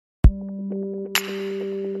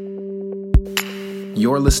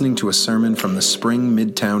You're listening to a sermon from the Spring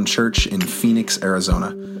Midtown Church in Phoenix,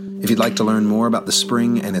 Arizona. If you'd like to learn more about the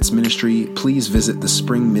Spring and its ministry, please visit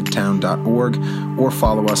thespringmidtown.org or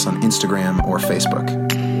follow us on Instagram or Facebook.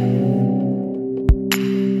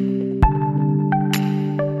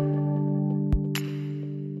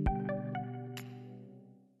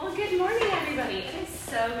 Well, good morning, everybody. It is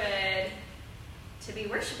so good to be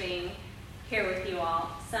worshiping here with you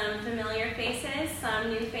all. Some familiar faces, some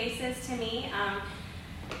new faces to me.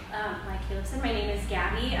 Like Caleb said, my name is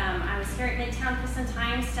Gabby. I was here at Midtown for some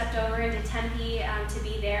time, stepped over into Tempe to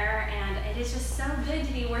be there, and it is just so good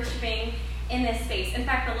to be worshiping in this space. In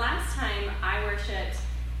fact, the last time I worshiped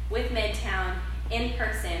with Midtown in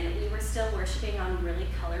person, we were still worshiping on really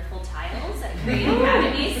colorful tiles at Creative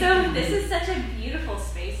Academy, so this is such a beautiful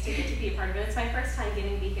space to get to be a part of it. It's my first time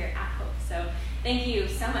getting to be here at Hope, so thank you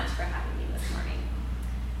so much for having me this morning.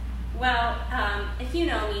 Well, if you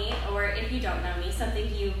know me, or if you don't know me,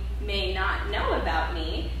 something you may not know about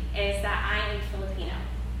me is that I am Filipino.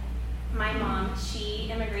 My mom, she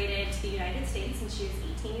immigrated to the United States when she was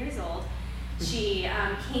 18 years old. She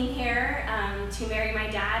came here to marry my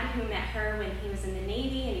dad, who met her when he was in the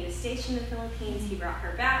Navy and he was stationed in the Philippines. He brought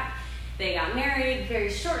her back. They got married. Very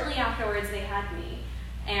shortly afterwards, they had me.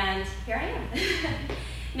 And here I am.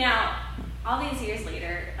 Now, all these years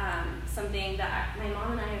later, something that my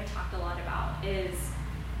mom and I have talked a lot about is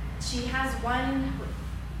she has one,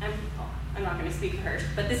 I'm not going to speak for her,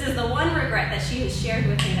 but this is the one regret that she has shared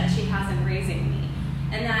with me that she has in raising me.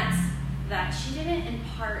 And that's that she didn't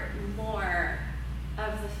impart more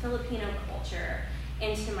of the Filipino culture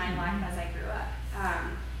into my life as I grew up.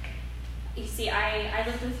 You see, I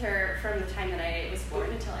lived with her from the time that I was born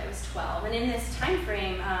until I was 12. And in this time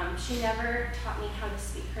frame, she never taught me how to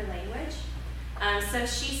speak her language. So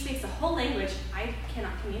she speaks a whole language I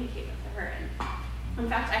cannot communicate with her in. In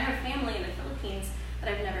fact, I have family in the Philippines that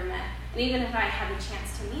I've never met. And even if I had the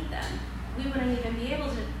chance to meet them, we wouldn't even be able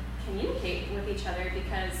to communicate with each other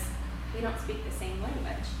because we don't speak the same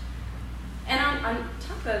language. And on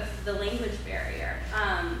top of the language barrier,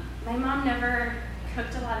 my mom never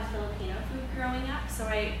cooked a lot of Filipino food growing up, so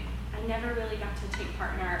I never really got to take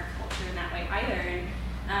part in our culture in that way either.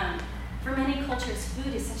 And for many cultures,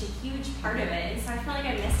 food is such a huge part of it, and so I feel like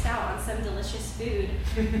I missed out on some delicious food.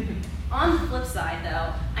 On the flip side,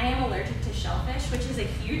 though, I am allergic to shellfish, which is a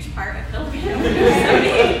huge part of Filipino food,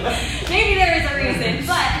 so maybe there is a reason,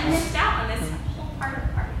 but I missed out on this whole part of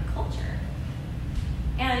our culture.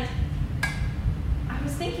 And I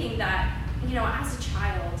was thinking that, as a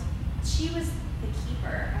child, she was the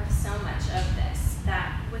keeper of so much of this,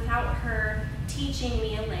 that without her teaching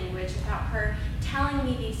me a language, without her telling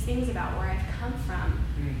me these things about where I've come from,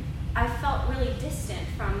 I felt really distant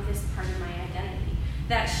from this part of my identity,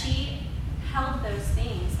 that she held those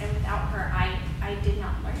things, and without her, I did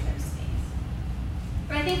not learn those things.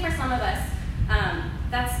 But I think for some of us,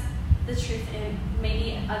 that's the truth in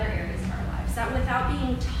maybe other areas of our lives, that without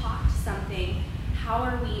being taught something, how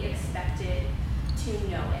are we expected to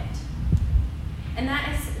know it? And that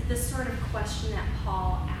is the sort of question that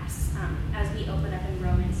Paul asks as we open up in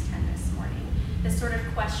Romans 10 this morning. The sort of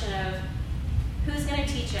question of who's going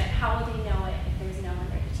to teach it? How will they know it if there's no one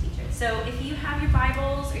there to teach it? So if you have your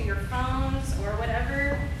Bibles or your phones or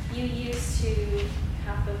whatever you use to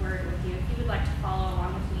have the word with you, if you would like to follow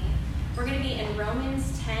along with me, we're going to be in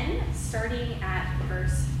Romans 10, starting at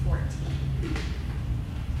verse 14.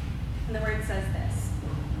 And the word says this: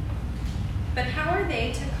 "But how are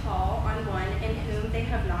they to call on one in whom they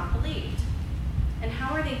have not believed? And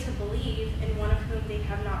how are they to believe in one of whom they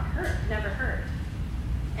have never heard?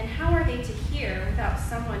 And how are they to hear without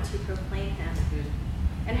someone to proclaim him?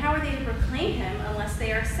 And how are they to proclaim him unless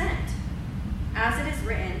they are sent? As it is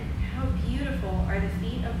written, how beautiful are the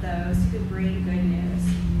feet of those who bring good news.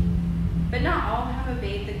 But not all have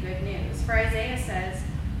obeyed the good news. For Isaiah says,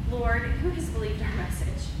 'Lord, who has believed our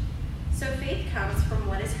message?' So faith comes from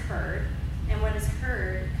what is heard, and what is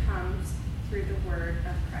heard comes through the word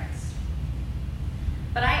of Christ.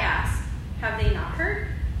 But I ask, have they not heard?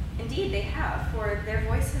 Indeed they have, for their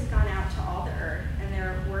voice has gone out to all the earth, and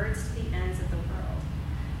their words to the ends of the world.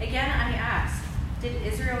 Again I ask, did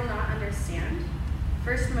Israel not understand?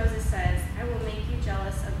 First Moses says, I will make you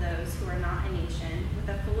jealous of those who are not a nation. With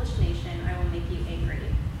a foolish nation I will make you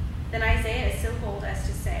angry. Then Isaiah is so bold as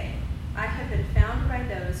to say, I have been found by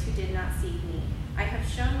those who did not seek me. I have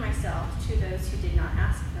shown myself to those who did not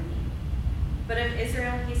ask for me. But of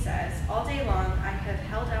Israel he says, all day long I have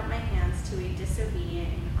held out my hands to a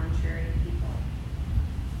disobedient and contrary people.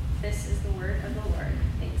 This is the word of the Lord.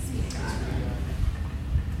 Thanks be to God.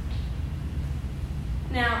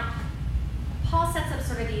 Now, Paul Paul sets up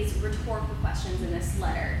sort of these rhetorical questions in this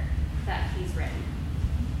letter that he's written.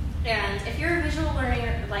 And if you're a visual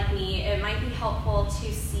learner like me, it might be helpful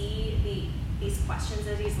to see these questions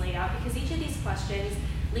that he's laid out, because each of these questions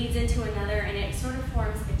leads into another, and it sort of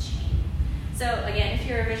forms a chain. So again, if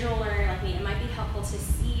you're a visual learner like me, it might be helpful to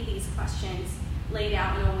see these questions laid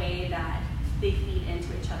out in a way that they feed into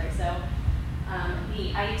each other. So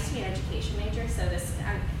I used to be an education major, so this is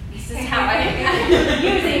how I'm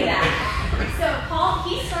using that. So Paul,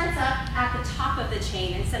 he starts up at the top of the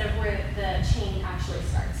chain instead of where the chain actually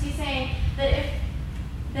starts. He's saying that if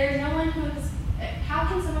there's no one how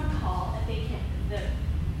can someone call if they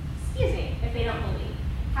if they don't believe?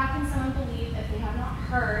 How can someone believe if they have not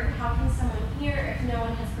heard? How can someone hear if no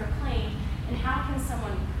one has proclaimed? And how can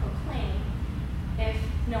someone proclaim if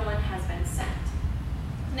no one has been sent?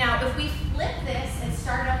 Now, if we flip this and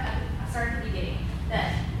start at the beginning,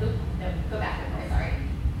 go back a bit, sorry.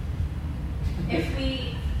 If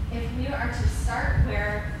we are to start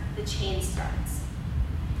where the chain starts,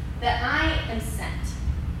 that I am sent.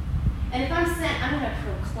 And if I'm sent, I'm going to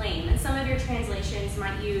proclaim. And some of your translations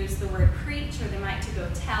might use the word preach, or they might to go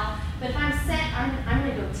tell. But if I'm sent, I'm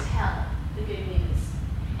going to go tell the good news.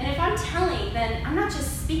 And if I'm telling, then I'm not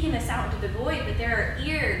just speaking this out into the void, but there are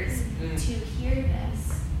ears to hear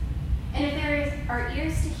this. And if there are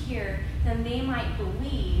ears to hear, then they might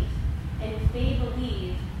believe. And if they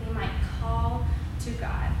believe, they might call to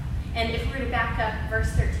God. And if we're to back up, verse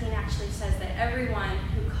 13 actually says that everyone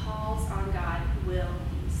who calls on God will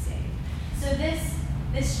be saved. So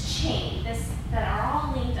this chain, that are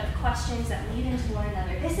all linked of questions that lead into one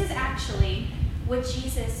another, this is actually what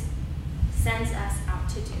Jesus sends us out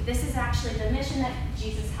to do. This is actually the mission that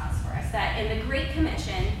Jesus has for us. That in the Great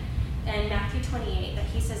Commission in Matthew 28, that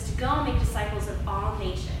he says to go and make disciples of all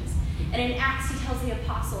nations. And in Acts, he tells the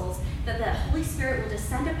apostles that the Holy Spirit will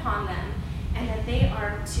descend upon them, and that they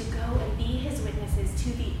are to go and be his witnesses to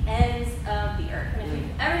the ends of the earth. And if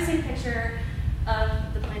you've ever seen a picture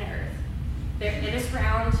of the planet Earth, it is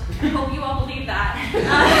round. I hope you all believe that.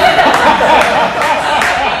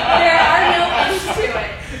 There are no ends to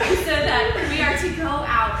it. So that we are to go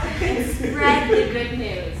out and spread the good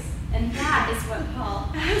news. And that is what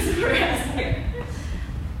Paul has for us here.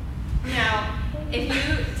 Now, if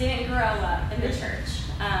you didn't grow up in the church,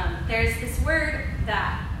 there's this word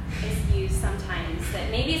that is used sometimes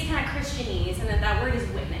that maybe is kind of Christianese, and that word is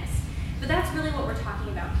witness. But that's really what we're talking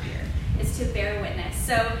about here, is to bear witness.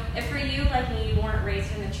 So if for you, like me, you weren't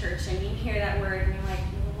raised in the church and you hear that word and you're like,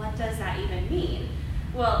 well, what does that even mean?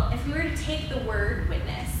 Well, if we were to take the word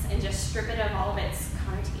witness and just strip it of all of its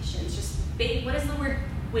connotations, what does the word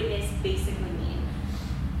witness basically mean?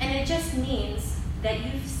 And it just means that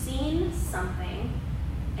you've seen something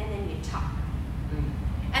and then you talk.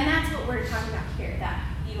 And that's what we're talking about here, that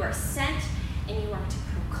you are sent and you are to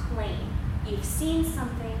proclaim. You've seen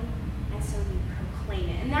something, and so you proclaim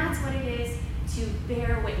it. And that's what it is to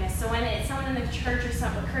bear witness. So when someone in the church or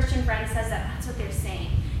a Christian friend says that, that's what they're saying.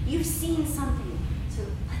 You've seen something, so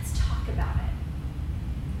let's talk about it.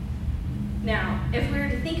 Now, if we were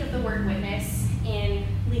to think of the word witness in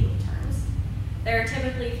legal terms, there are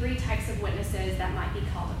typically 3 types of witnesses that might be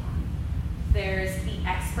called upon. There's the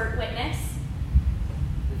expert witness,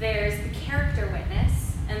 there's the character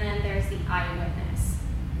witness, and then there's the eyewitness.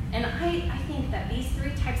 And I think that these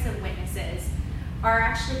 3 types of witnesses are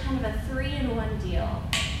actually kind of a 3-in-1 deal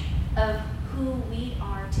of who we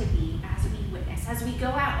are to be as we witness. As we go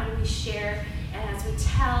out and we share, and as we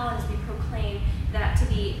tell, and as we proclaim, that to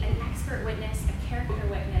be an expert witness, a character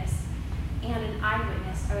witness, and an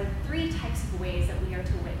eyewitness are the 3 types of ways that we are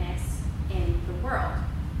to witness in the world.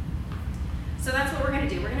 So that's what we're going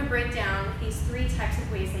to do. We're going to break down these 3 types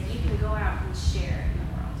of ways that you can go out and share in the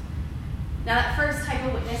world. Now, that first type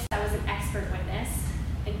of witness, that was an expert witness.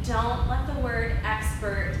 And don't let the word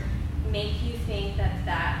expert make you think that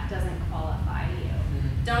that doesn't qualify you.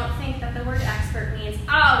 Don't think that the word expert means,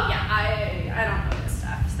 oh yeah, I don't know this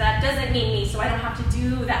stuff. So that doesn't mean me, so I don't have to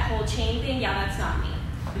do that whole chain thing. Yeah, that's not me.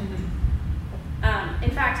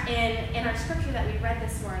 In fact, in our scripture that we read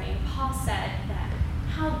this morning, Paul said that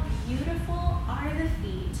how beautiful are the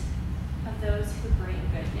feet of those who bring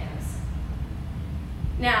good news.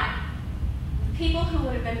 Now, the people who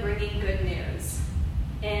would have been bringing good news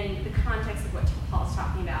in the context of what Paul's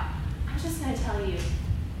talking about, I'm just going to tell you,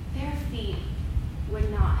 their feet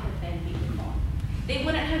would not have been beautiful. They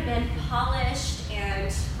wouldn't have been polished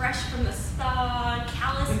and fresh from the spa,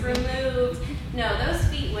 callus removed. No, those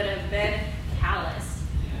feet would have been calloused,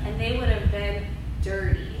 and they would have been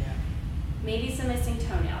dirty. Maybe some missing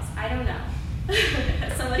toenails. I don't know.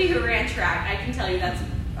 As somebody who ran track, I can tell you that's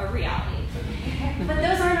a reality. But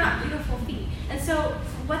those are not beautiful feet. And And so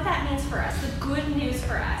what that means for us, the good news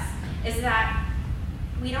for us, is that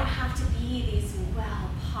we don't have to be these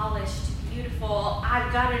well-polished, beautiful,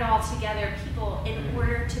 I've got it all together people in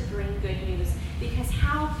order to bring good news. Because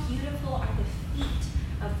how beautiful are the feet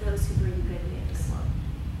of those who bring good news.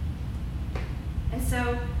 And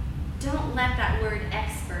so don't let that word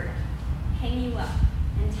expert hang you up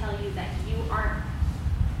and tell you that you aren't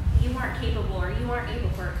capable or you aren't able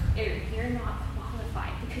or you're not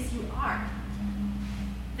qualified, because you are.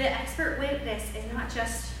 The expert witness is not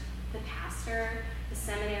just the pastor, the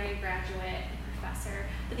seminary graduate, the professor,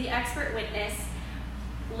 but the expert witness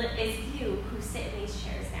is you who sit in these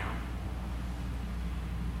chairs now.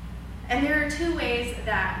 And there are two ways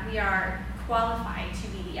that we are qualified to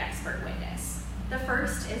be the expert witness. The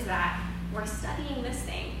first is that we're studying this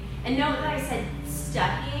thing. And note that I said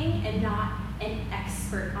studying and not an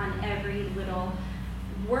expert on every little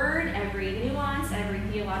word, every nuance, every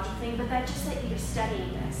theological thing, but that just that you're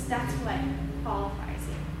studying this. That's what qualifies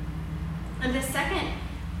you. And the second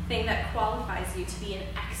thing that qualifies you to be an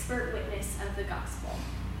expert witness of the gospel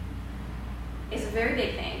is a very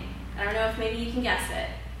big thing. I don't know if maybe you can guess it,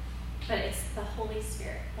 but it's the Holy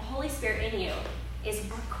Spirit. The Holy Spirit in you is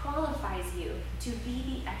what qualifies you to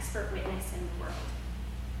be the expert witness in the world.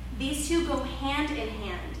 These two go hand in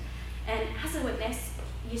hand. And as a witness,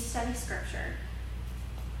 you study Scripture.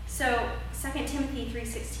 So 2 Timothy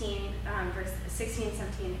 3:16, verse 16 and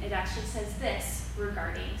 17, it actually says this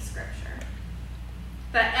regarding Scripture.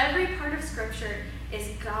 That every part of Scripture is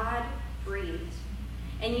God-breathed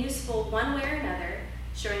and useful one way or another,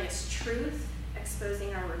 showing us truth,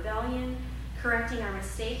 exposing our rebellion, correcting our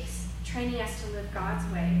mistakes, training us to live God's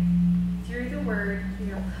way. Through the Word,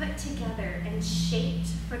 we are put together and shaped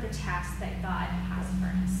for the task that God has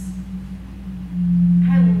for us.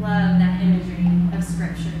 I love that imagery of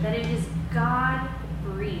Scripture, that it is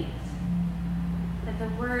God-breathed, that the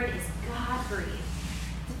Word is God-breathed.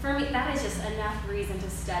 For me, that is just enough reason to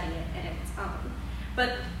study it in its own.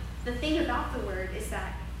 But the thing about the Word is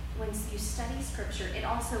that when you study Scripture, it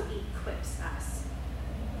also equips us.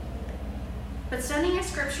 But studying a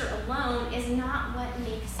Scripture alone is not what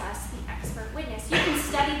makes us the expert witness. You can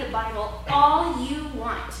study the Bible all you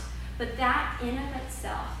want, but that in of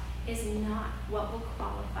itself is not what will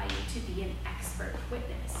qualify you to be an expert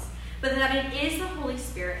witness. But that it is the Holy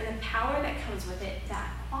Spirit and the power that comes with it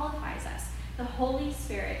that qualifies us. The Holy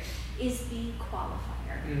Spirit is the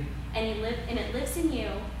qualifier. And it lives in you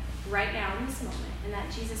right now in this moment, and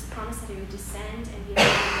that Jesus promised that he would descend and be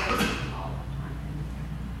able to call upon him.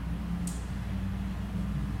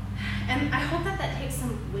 And I hope that takes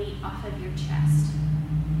some weight off of your chest.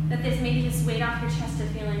 That this maybe just weight off your chest of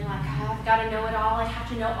feeling like, oh, I've got to know it all. I have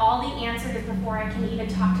to know all the answers before I can even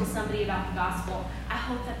talk to somebody about the gospel. I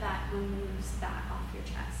hope that removes that off your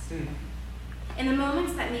chest. In the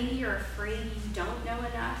moments that maybe you're afraid you don't know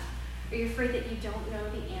enough, or you're afraid that you don't know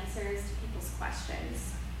the answers to people's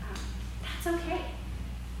questions, that's okay.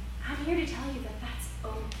 I'm here to tell you that that's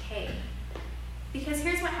okay. Because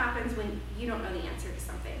here's what happens when you don't know the answer to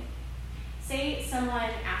something. Say someone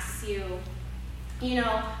asks you,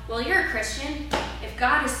 well, you're a Christian. If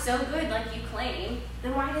God is so good like you claim,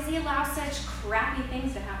 then why does he allow such crappy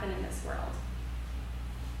things to happen in this world?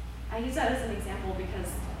 I use that as an example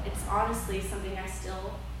because it's honestly something I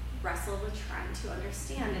still wrestle with trying to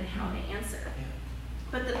understand and how to answer.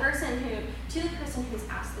 But to the person who's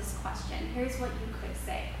asked this question, here's what you could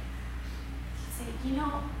say. Say,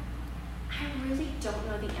 I really don't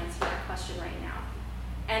know the answer to that question right now.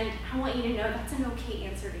 And I want you to know that's an okay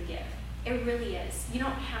answer to give. It really is. You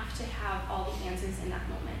don't have to have all the answers in that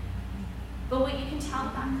moment. But what you can tell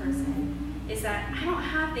that person is that I don't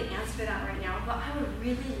have the answer to that right now, but I would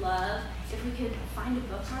really love if we could find a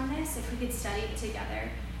book on this, if we could study it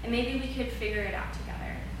together, and maybe we could figure it out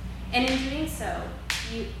together. And in doing so,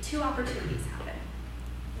 two opportunities happen.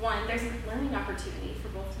 One, there's a learning opportunity for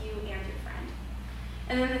both you and your friend.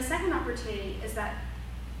 And then the second opportunity is that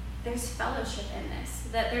there's fellowship in this,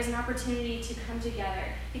 that there's an opportunity to come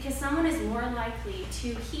together, because someone is more likely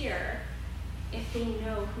to hear if they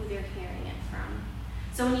know who they're hearing it from.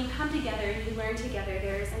 So when you come together and you learn together,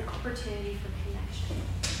 there's an opportunity for connection.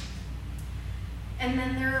 And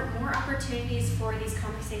then there are more opportunities for these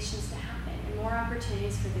conversations to happen, and more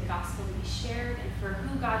opportunities for the gospel to be shared, and for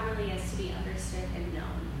who God really is to be understood and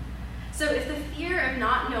known. So if the fear of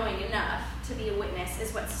not knowing enough to be a witness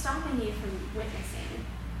is what's stopping you from witnessing,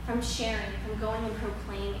 from sharing, from going and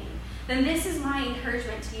proclaiming, then this is my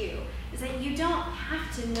encouragement to you, is that you don't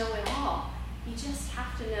have to know it all. You just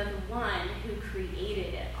have to know the one who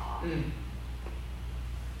created it all.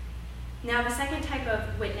 Now, the second type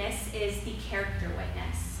of witness is the character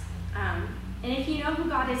witness. And And if you know who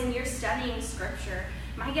God is and you're studying Scripture,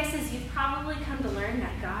 my guess is you've probably come to learn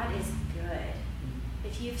that God is good.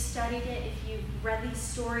 If you've studied it, if you've read these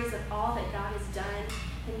stories of all that God has done,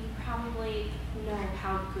 then you probably know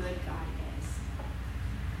how good God is.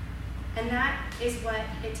 And that is what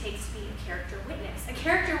it takes to be a character witness. A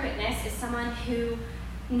character witness is someone who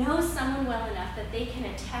knows someone well enough that they can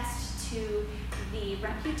attest to the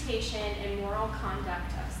reputation and moral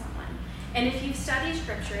conduct of someone. And if you've studied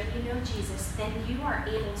Scripture and you know Jesus, then you are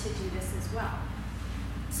able to do this as well.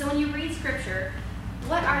 So when you read Scripture,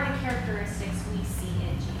 what are the characteristics we see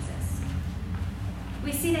in Jesus?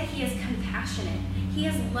 We see that he is compassionate, he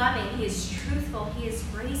is loving, he is truthful, he is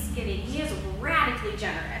grace-giving, he is radically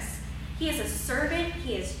generous. He is a servant,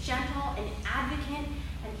 he is gentle, an advocate,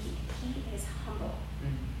 and he is humble.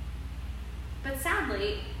 But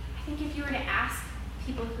sadly, I think if you were to ask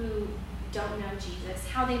people who don't know Jesus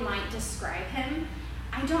how they might describe him,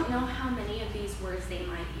 I don't know how many of these words they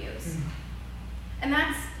might use. And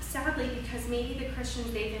that's sadly because maybe the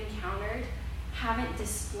Christians they've encountered haven't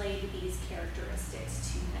displayed these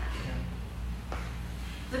characteristics to them.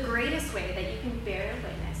 The greatest way that you can bear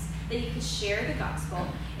witness, that you can share the gospel,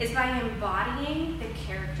 is by embodying the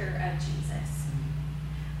character of Jesus.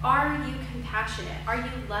 Are you compassionate? Are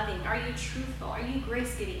you loving? Are you truthful? Are you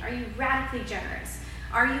grace-giving? Are you radically generous?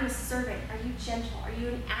 Are you a servant? Are you gentle? Are you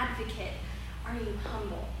an advocate? Are you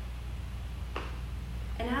humble?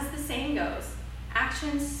 And as the saying goes,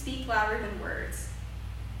 actions speak louder than words.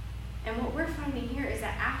 And what we're finding here is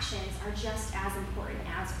that actions are just as important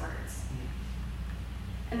as words.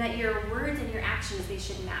 And that your words and your actions, they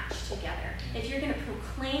should match together. If you're going to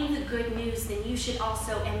proclaim the good news, then you should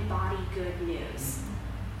also embody good news.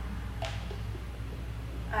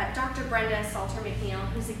 Dr. Brenda Salter McNeil,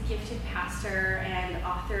 who's a gifted pastor and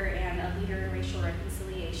author and a leader in racial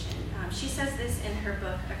reconciliation, she says this in her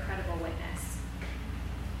book, A Credible Witness.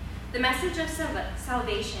 The message of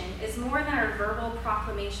salvation is more than our verbal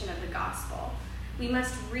proclamation of the gospel. We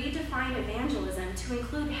must redefine evangelism to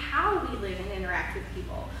include how we live and interact with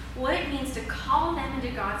people, what it means to call them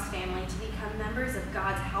into God's family, to become members of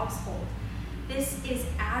God's household. This is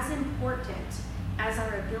as important as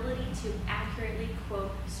our ability to accurately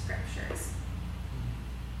quote scriptures.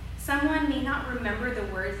 Someone may not remember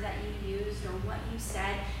the words that you used or what you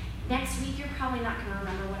said. Next week, you're probably not going to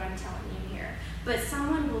remember what I'm telling you here, but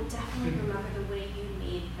someone will definitely remember the way you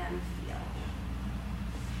made them feel.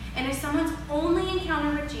 And if someone's only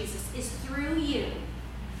encounter with Jesus is through you,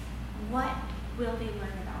 what will they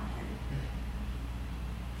learn about him?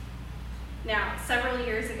 Now, several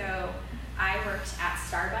years ago, I worked at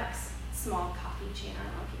Starbucks, small coffee chain. I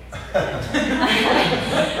don't know if you guys heard of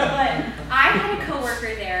it. But I had a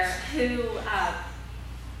coworker there who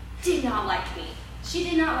did not like me. She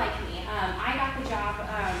did not like me. I got the job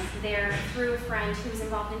there through a friend who was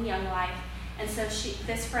involved in Young Life. And so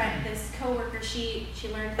this coworker, she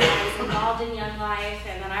learned that I was involved in Young Life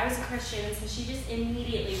and that I was a Christian. And so she just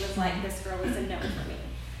immediately was like, this girl is a no for me.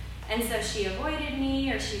 And so she avoided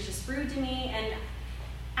me, or she was just rude to me. And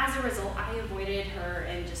as a result, I avoided her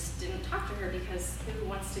and just didn't talk to her, because who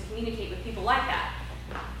wants to communicate with people like that?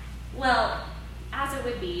 Well, as it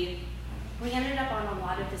would be, we ended up on a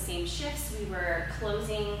lot of the same shifts. We were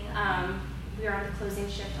closing, we were on the closing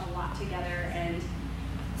shift a lot together, and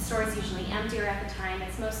the store's usually emptier at the time.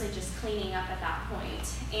 It's mostly just cleaning up at that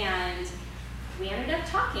point. And we ended up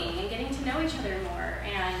talking and getting to know each other more,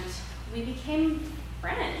 and we became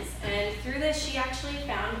friends. And through this, she actually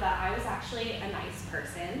found that I was actually a nice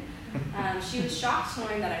person. She was shocked to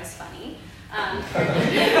learn that I was funny.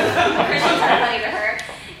 Christians are funny to her.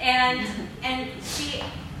 And she,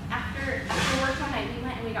 after work one night, we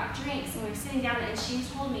went and we got drinks, and we were sitting down, and she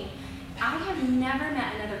told me, I have never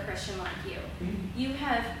met another Christian like you. You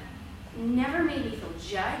have never made me feel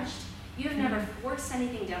judged. You have never forced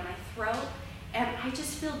anything down my throat. And I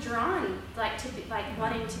just feel drawn, like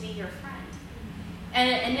wanting to be your friend.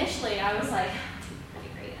 And initially, I was like, pretty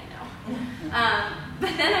great, I know.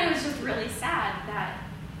 But then I was just really sad that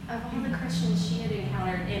of all the Christians she had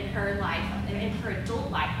encountered in her life, in her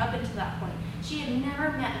adult life, up until that point, she had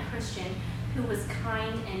never met a Christian who was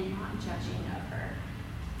kind and not judging of her.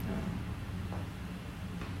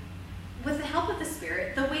 With the help of the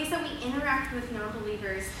Spirit, the ways that we interact with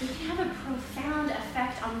non-believers, they can have a profound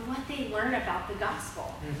effect on what they learn about the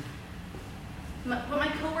gospel. What my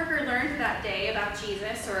coworker learned that day about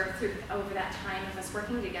Jesus, or over that time of us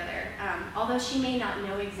working together, although she may not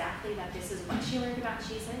know exactly that this is what she learned about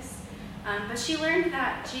Jesus, but she learned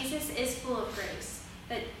that Jesus is full of grace,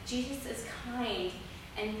 that Jesus is kind,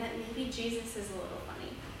 and that maybe Jesus is a little funny.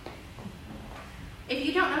 If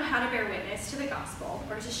you don't know how to bear witness to the gospel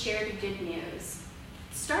or to share the good news,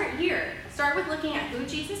 start here. Start with looking at who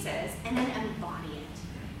Jesus is and then embody it.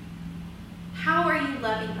 How are you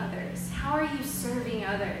loving others? How are you serving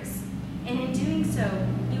others? And in doing so,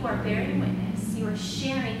 you are bearing witness, you are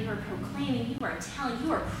sharing, you are proclaiming, you are telling,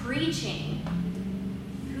 you are preaching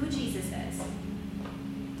who Jesus is.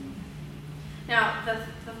 Now,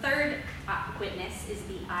 the third witness is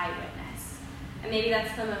the eyewitness. And maybe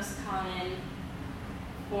that's the most common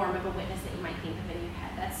form of a witness that you might think of in your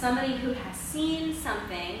head. That's somebody who has seen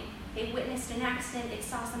something, they witnessed an accident, they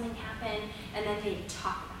saw something happen, and then they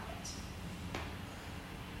talk about it.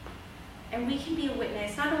 And we can be a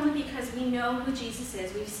witness, not only because we know who Jesus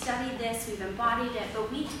is, we've studied this, we've embodied it, but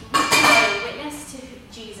we can be a witness to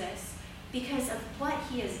Jesus because of what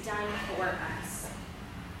he has done for us.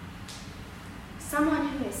 Someone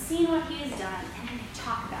who has seen what he has done, and then they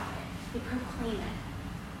talk about it, they proclaim it.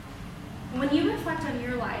 When you reflect on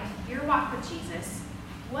your life, your walk with Jesus,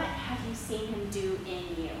 what have you seen him do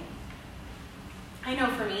in you? I know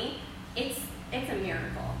for me, it's a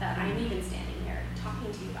miracle that I'm even standing here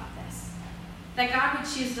talking to you about this. That God would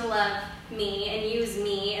choose to love me and use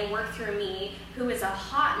me and work through me, who is a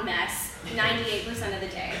hot mess 98% of the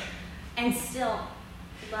day, and still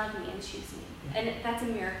love me and choose me. And that's a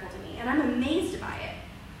miracle to me, and I'm amazed by it.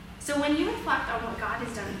 So when you reflect on what God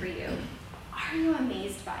has done for you, are you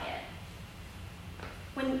amazed by it?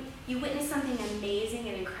 When you witness something amazing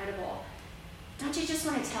and incredible, don't you just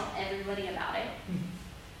want to tell everybody about it?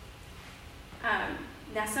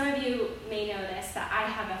 Now, some of you may know this, that I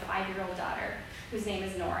have a 5-year-old daughter whose name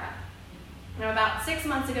is Nora. Now, about 6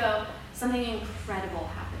 months ago, something incredible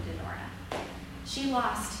happened to Nora. She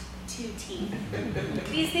lost 2 teeth.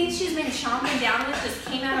 These things she's been chomping down with just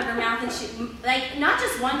came out of her mouth, and she, like, not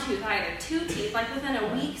just 1 tooth either, 2 teeth, like within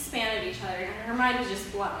a week span of each other, and her mind was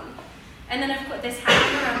just blown. And then, of course, this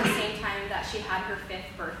happened around the same time that she had her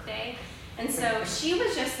 5th birthday. And so she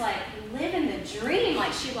was just like living the dream.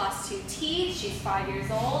 Like, she lost 2 teeth, she's 5 years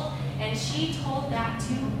old, and she told that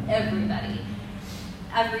to everybody.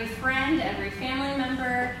 Every friend, every family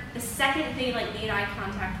member. The second they made eye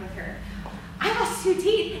contact with her, I lost 2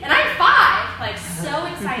 teeth, and I'm 5. Like, so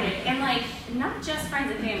excited. And not just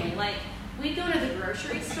friends and family. We'd go to the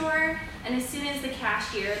grocery store, and as soon as the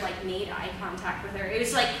cashier made eye contact with her, it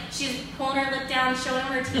was like she was pulling her lip down, showing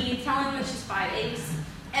her teeth, telling them that she's 5. It was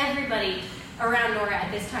everybody around Nora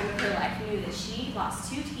at this time of her life knew that she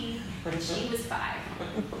lost 2 teeth and she was 5.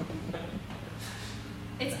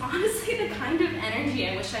 It's honestly the kind of energy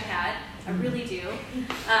I wish I had. I really do.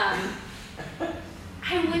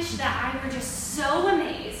 I wish that I were just so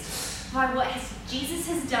amazed by what Jesus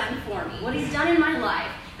has done for me, what he's done in my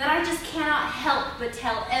life, that I just cannot help but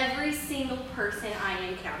tell every single person I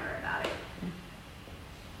encounter about it.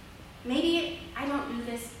 Maybe I don't do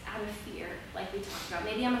this out of fear, like we talked about.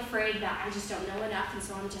 Maybe I'm afraid that I just don't know enough, and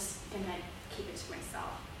so I'm just going to keep it to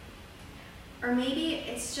myself. Or maybe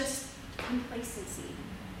it's just complacency.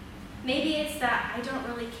 Maybe it's that I don't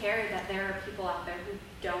really care that there are people out there who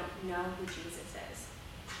don't know who Jesus is.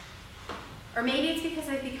 Or maybe it's because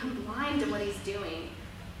I've become blind to what he's doing,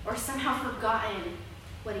 or somehow forgotten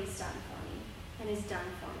what he's done for me, and has done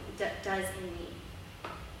for me, does in me.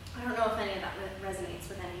 I don't know if any of that resonates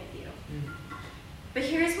with any of you. But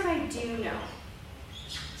here's what I do know.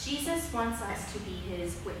 Jesus wants us to be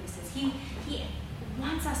his witnesses. He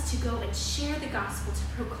wants us to go and share the gospel,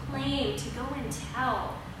 to proclaim, to go and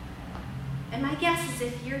tell. And my guess is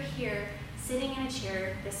if you're here sitting in a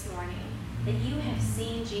chair this morning, that you have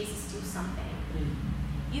seen Jesus do something.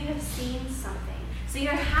 You have seen something. So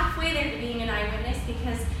you're halfway there to being an eyewitness,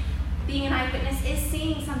 because being an eyewitness is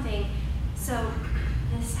seeing something. So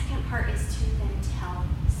the second part is to then tell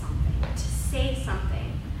something, to say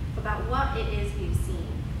something about what it is you've seen.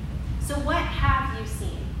 So what have you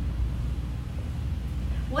seen?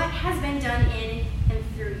 What has been done in and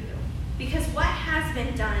through you? Because what has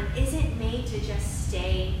been done isn't made to just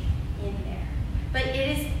stay in there, but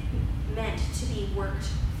it is meant to be worked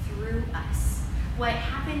through us. What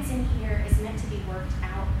happens in here is meant to be worked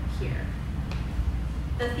out here.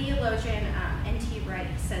 The theologian N.T. Wright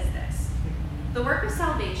says this: the work of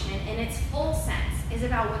salvation, in its full sense, is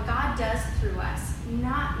about what God does through us,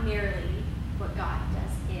 not merely what God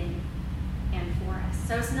does in and for us.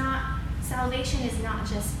 So salvation is not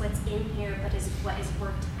just what's in here, but is what is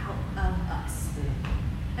worked out of us.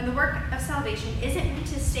 And the work of salvation isn't meant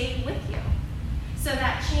to stay with you. So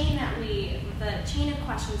that chain the chain of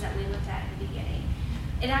questions that we looked at the beginning,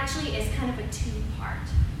 it actually is kind of a 2-part.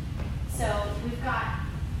 So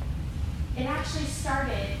it actually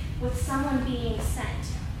started with someone being sent.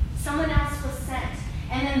 Someone else was sent,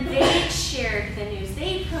 And then they shared the news.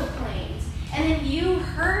 They proclaimed. And then you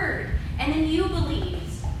heard. And then you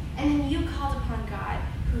believed. And then you called upon God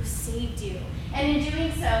who saved you. And in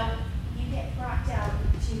doing so, you get brought down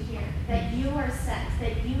to here. That you are sent.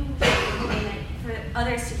 That you proclaim for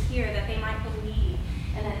others to hear, that they might believe.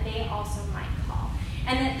 And that they also might call.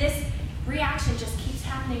 And that this reaction just keeps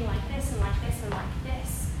happening like this and like this and like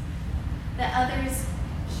this. That others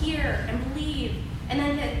hear and believe, and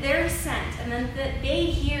then that they're sent, and then that they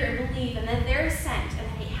hear and believe, and then they're sent, and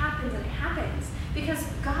then it happens and it happens. Because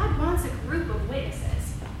God wants a group of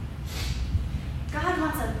witnesses. God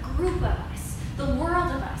wants a group of us, the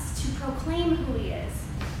world of us, to proclaim who he is.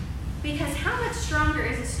 Because how much stronger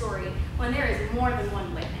is a story when there is more than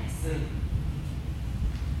one witness?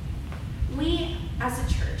 We, as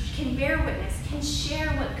a church, can bear witness, can share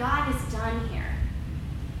what God has done here.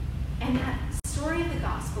 And that story of the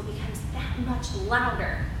gospel becomes that much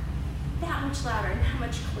louder, and that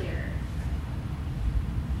much clearer.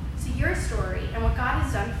 So your story and what God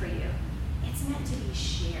has done for you, it's meant to be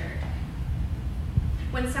shared.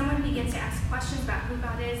 When someone begins to ask questions about who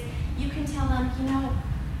God is, you can tell them,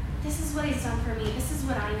 this is what he's done for me. This is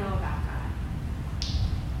what I know about God.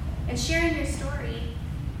 And sharing your story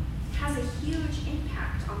has a huge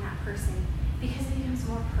impact on that person because it becomes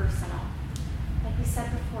more personal. Like we said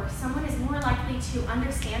before, someone is more likely to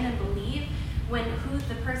understand and believe when who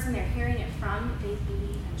the person they're hearing it from, they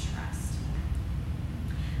believe and trust.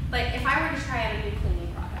 Like if I were to try out a new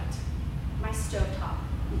cleaning product, my stovetop,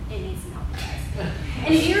 it needs some help, guys.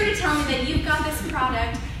 And if you were to tell me that you've got this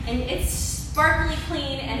product and it's sparkly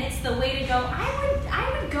clean and it's the way to go,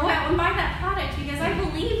 I would go out and buy that product because I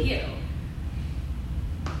believe you.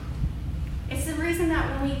 It's the reason that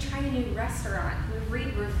when we try a new restaurant, we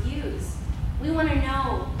read reviews. We want to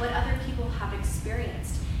know what other people have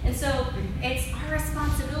experienced. And so it's our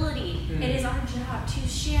responsibility, it is our job to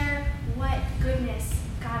share what goodness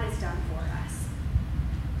God has done for us.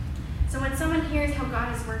 So when someone hears how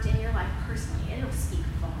God has worked in your life personally, it'll speak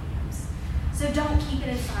volumes. So don't keep it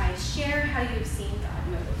inside. Share how you've seen God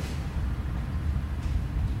move.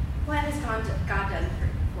 What has God done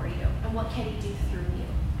for you? And what can he do through you?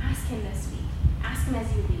 Ask him this week. Ask him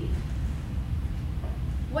as you leave.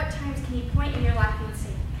 What times can you point in your life and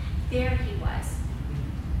say, there he was?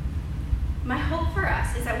 My hope for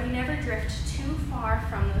us is that we never drift too far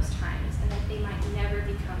from those times and that they might never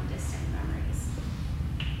become distant memories.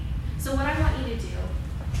 So what I want you to do,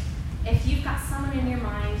 if you've got someone in your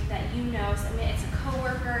mind that you know, so it's a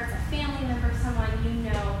coworker, it's a family member, someone you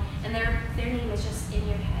know, and their name is just in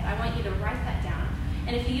your head, I want you to write that down.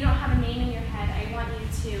 And if you don't have a name in your head, I want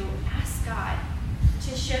you to ask God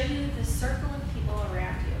to show you the circle of people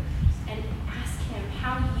around you and ask him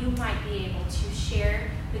how you might be able to share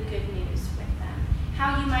the good news with them,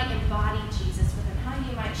 how you might embody Jesus with them, how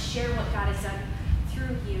you might share what God has done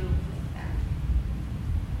through you with them.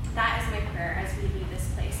 That is my prayer as we leave this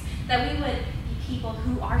place, that we would be people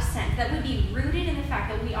who are sent, that would be rooted in the fact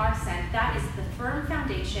that we are sent. That is the firm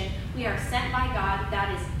foundation. We are sent by God.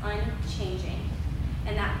 That is unchanging.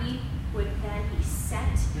 And that we would then be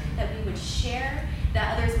sent, that we would share,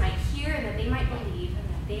 that others might hear, and that they might believe, and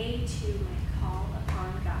that they too might call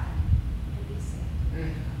upon God and be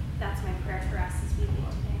saved. That's my prayer for us as we leave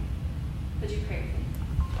today. Would you pray with me?